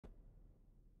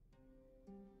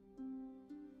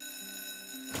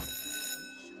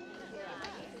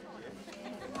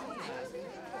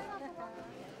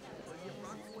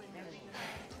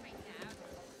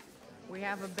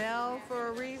have a bell for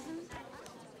a reason.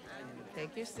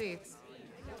 Take your seats.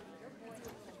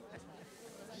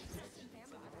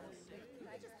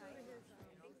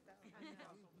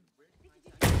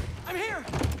 I'm here!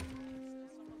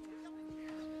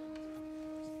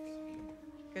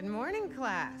 Good morning,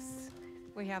 class.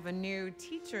 We have a new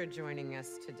teacher joining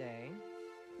us today.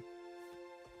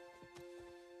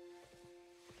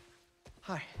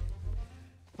 Hi.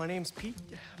 My name's Pete,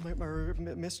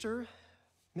 Mr.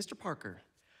 Parker.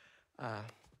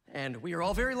 And we are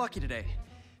all very lucky today,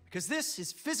 because this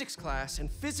is physics class,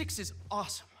 and physics is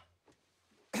awesome.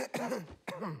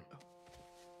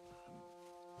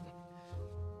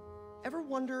 Ever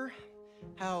wonder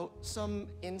how some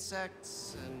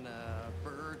insects and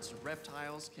birds,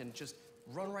 reptiles can just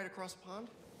run right across a pond?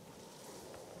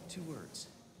 2 words: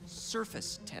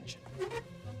 surface tension.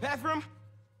 Bathroom?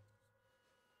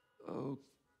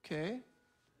 Okay.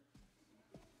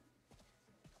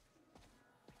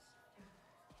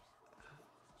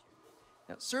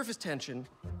 Now, surface tension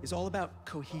is all about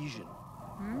cohesion.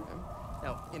 Okay?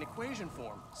 Now, in equation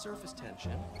form, surface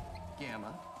tension,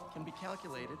 gamma, can be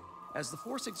calculated as the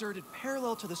force exerted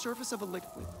parallel to the surface of a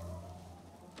liquid,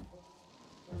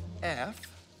 F,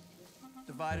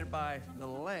 divided by the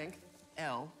length,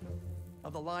 L,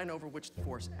 of the line over which the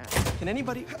force acts. Can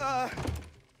anybody...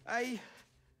 I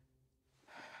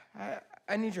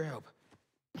need your help.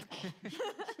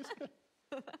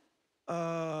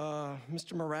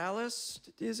 Mr. Morales,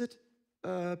 is it?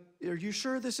 Are you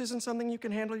sure this isn't something you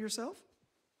can handle yourself?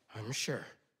 I'm sure.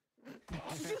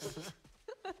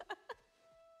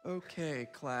 Okay,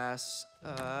 class.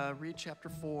 Read chapter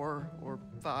 4 or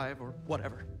 5 or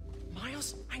whatever.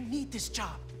 Miles, I need this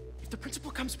job. If the principal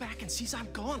comes back and sees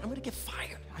I'm gone, I'm gonna get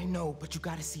fired. I know, but you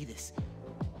gotta see this.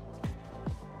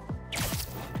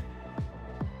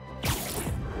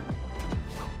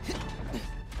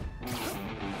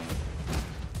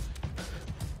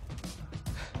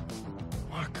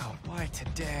 Marco, why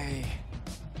today?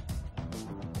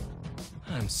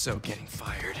 I'm so getting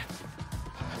fired.